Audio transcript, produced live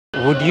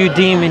would you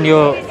deem in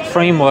your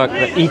framework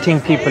that eating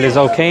people is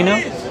okay now?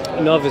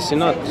 No, obviously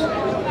not.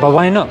 But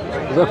why not?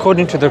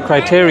 According to the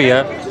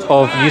criteria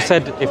of, you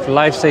said if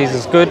life says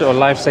is good or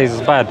life says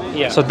is bad.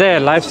 Yeah. So there,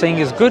 life saying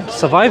is good,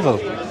 survival.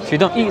 If you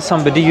don't eat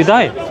somebody, you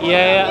die.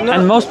 Yeah, no.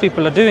 And most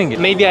people are doing it.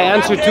 Maybe I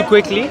answered too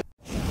quickly.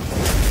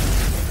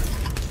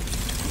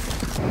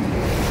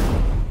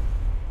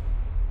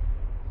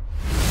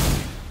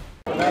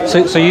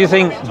 So you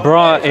think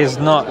bra is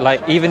not,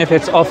 like, even if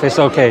it's off, it's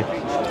okay?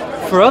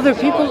 For other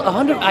people,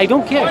 100. I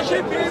don't care.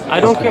 I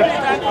don't care.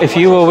 If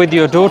you were with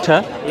your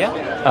daughter, Yeah.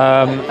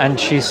 and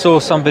she saw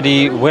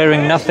somebody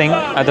wearing nothing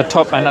at the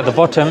top and at the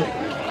bottom,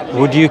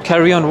 would you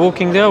carry on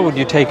walking there or would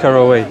you take her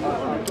away?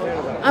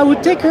 I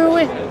would take her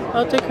away.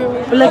 I'll take her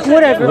away. Like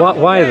whatever.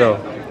 Why though?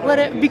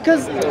 Whatever.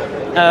 Because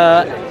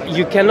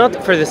you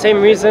cannot, for the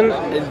same reason,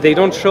 they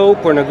don't show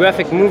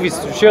pornographic movies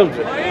to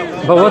children.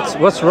 But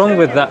what's wrong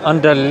with that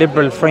under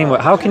liberal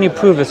framework? How can you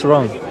prove it's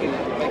wrong?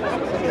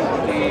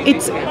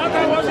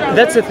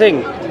 That's the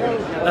thing.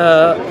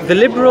 The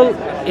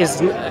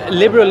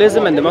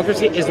liberalism and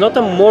democracy is not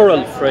a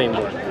moral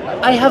framework.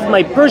 I have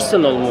my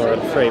personal moral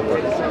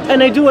framework,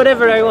 and I do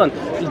whatever I want.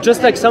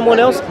 Just like someone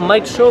else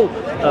might show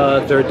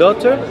their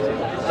daughter,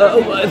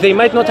 they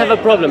might not have a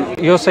problem.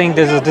 You're saying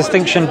there's a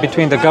distinction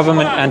between the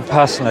government and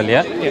personal,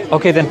 yeah? Yeah.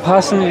 Okay, then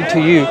personally to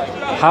you,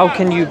 how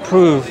can you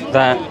prove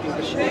that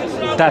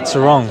that's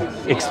wrong,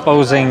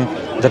 exposing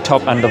the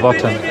top and the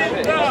bottom?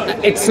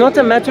 It's not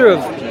a matter of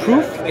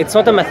proof. It's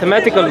not a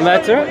mathematical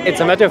matter. It's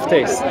a matter of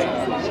taste.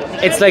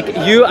 It's like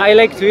I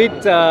like to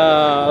eat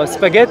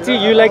spaghetti.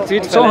 You like to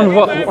eat. So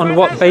on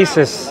what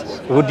basis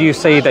would you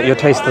say that your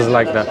taste is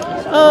like that?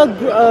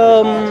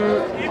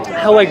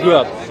 How I grew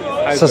up.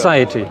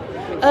 Society.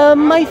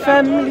 My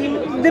family.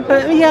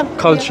 Yeah.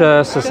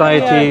 Culture,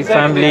 society, Yeah, exactly,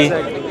 family.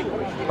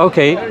 exactly.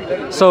 Okay,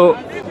 so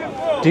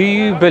do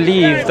you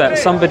believe that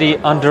somebody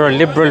under a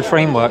liberal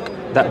framework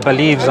that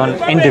believes on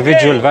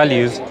individual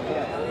values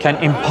can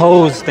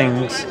impose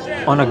things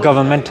on a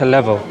governmental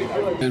level?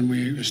 And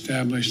we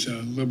established a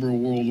liberal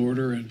world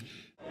order. And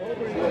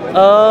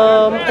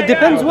It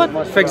depends what.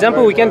 For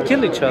example, we can't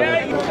kill each other.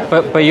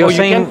 But you're Or you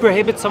saying. can't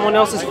prohibit someone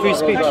else's free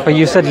speech. But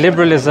you said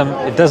liberalism,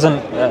 it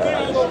doesn't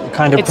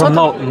kind of It's not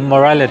promote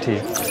morality.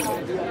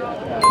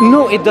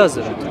 No, it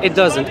doesn't. It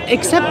doesn't.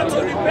 Except,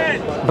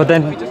 But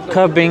then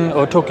curbing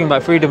or talking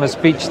about freedom of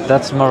speech,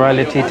 that's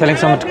morality. Telling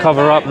someone to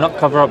cover up, not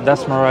cover up,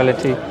 that's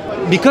morality.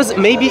 because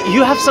maybe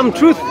you have some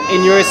truth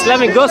in your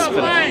Islamic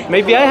gospel.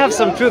 Maybe I have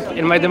some truth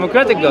in my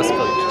democratic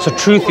gospel. So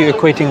truth you're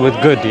equating with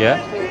good, yeah?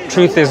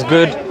 Truth is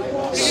good,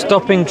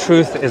 stopping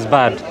truth is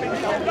bad.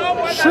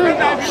 Sure.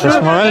 That's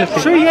morality.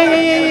 Sure,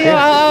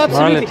 yeah,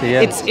 absolutely. Morality,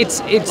 yeah.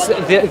 It's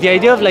the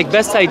idea of like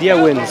best idea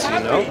wins, you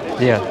know?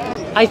 Yeah.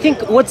 I think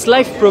what's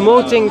life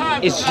promoting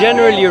is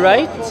generally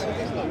right.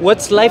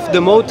 What's life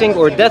demoting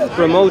or death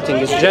promoting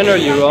is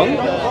generally wrong.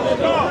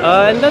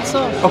 And that's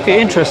all.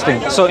 Okay, interesting.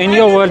 So in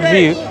your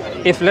worldview,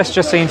 if let's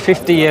just say in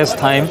 50 years'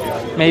 time,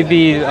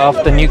 maybe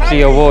after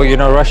nuclear war, you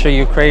know, Russia,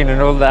 Ukraine and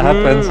all that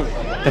happens,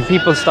 then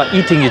people start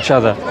eating each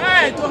other.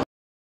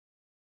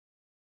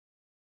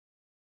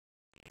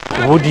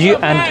 Would you,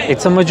 and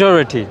it's a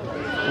majority,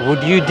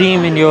 would you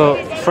deem in your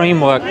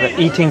framework that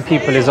eating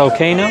people is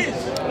okay now?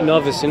 No,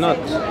 obviously not.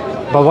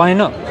 But why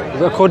not?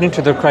 According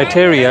to the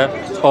criteria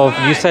of,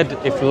 you said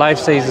if life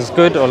says is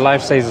good or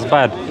life says is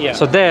bad. Yeah.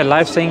 So there,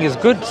 life saying is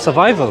good,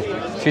 survival.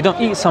 If you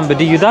don't eat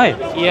somebody, you die.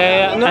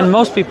 Yeah, no. And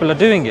most people are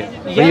doing it.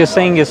 But Yeah. you're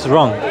saying it's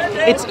wrong.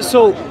 It's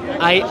so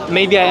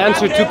maybe I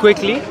answered too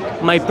quickly.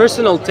 My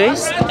personal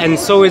taste, and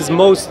so is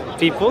most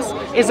people's,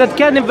 is that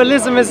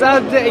cannibalism is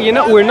out there. You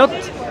know, we're not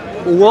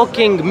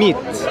walking meat.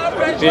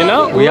 You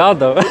know, We are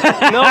though.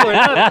 No, we're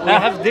not. We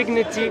have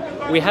dignity.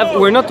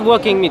 We're not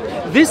walking meat.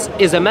 This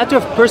is a matter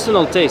of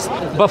personal taste.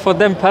 But for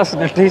them,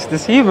 personal taste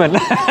is human.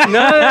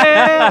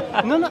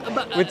 No.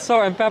 But, With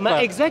salt and pepper.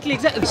 exactly.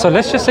 So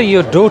let's just say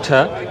your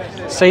daughter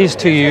says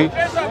to you,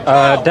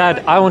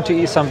 Dad, I want to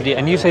eat somebody,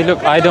 and you say, look,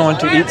 I don't want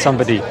to eat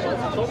somebody.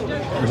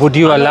 Would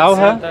you allow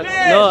her?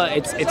 No,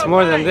 it's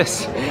more than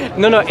this.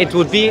 No, it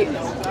would be.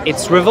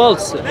 It's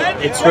revolting.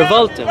 It's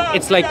revolting.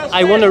 It's like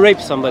I want to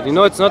rape somebody.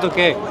 No, it's not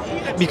okay.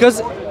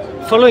 Because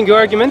following your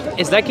argument,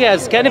 exactly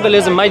as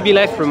cannibalism might be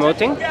life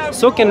promoting,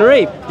 so can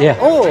rape. Yeah.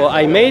 Oh,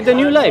 I made a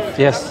new life.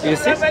 Yes. You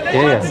see?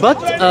 Yeah. But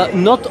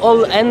not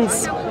all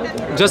ends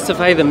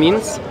justify the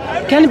means.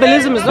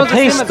 Cannibalism is not the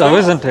same Taste as though, rape.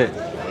 isn't it?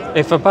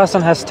 If a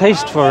person has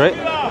taste for it,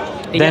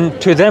 then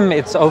to them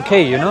it's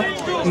okay, you know?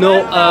 No,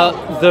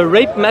 the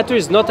rape matter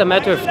is not a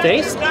matter of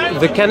taste.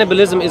 The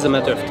cannibalism is a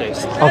matter of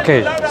taste.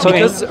 Okay, so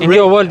Because in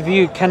your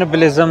worldview,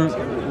 cannibalism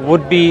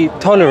would be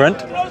tolerant.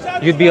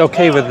 You'd be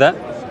okay with that?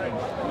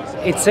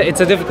 It's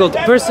a difficult.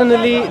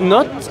 Personally,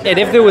 not. And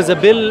if there was a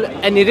bill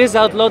and it is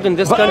outlawed in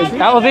this country,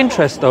 Out of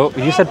interest though,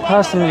 you said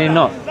personally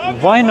not.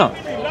 Why not?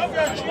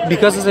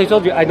 because as I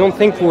told you, I don't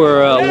think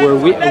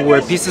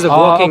we're pieces of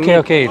walking.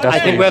 Okay, that's I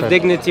think what we you have said.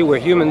 dignity. We're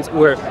humans.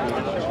 We're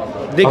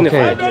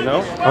dignified. Okay. You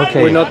know.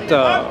 Okay. We're not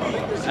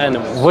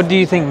animals. What do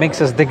you think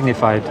makes us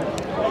dignified?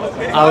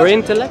 Our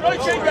intellect.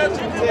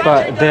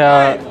 but there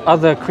are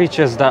other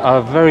creatures that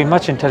are very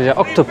much intelligent.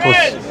 Octopus,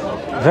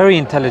 very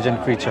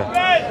intelligent creature.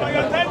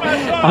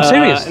 I'm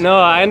serious. No,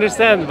 I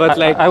understand, but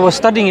like I was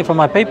studying it for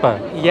my paper.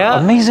 Yeah.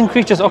 Amazing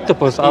creatures,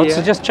 octopus. I would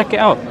suggest check it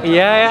out.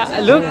 yeah.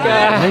 Look,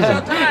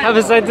 I have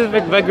a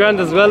scientific background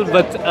as well,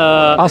 but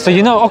So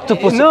you know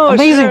octopus, no,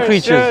 amazing sure,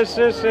 creatures.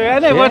 Sure.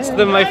 And I watched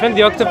my friend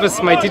the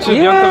octopus, my teacher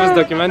the octopus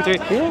documentary.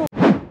 Yeah.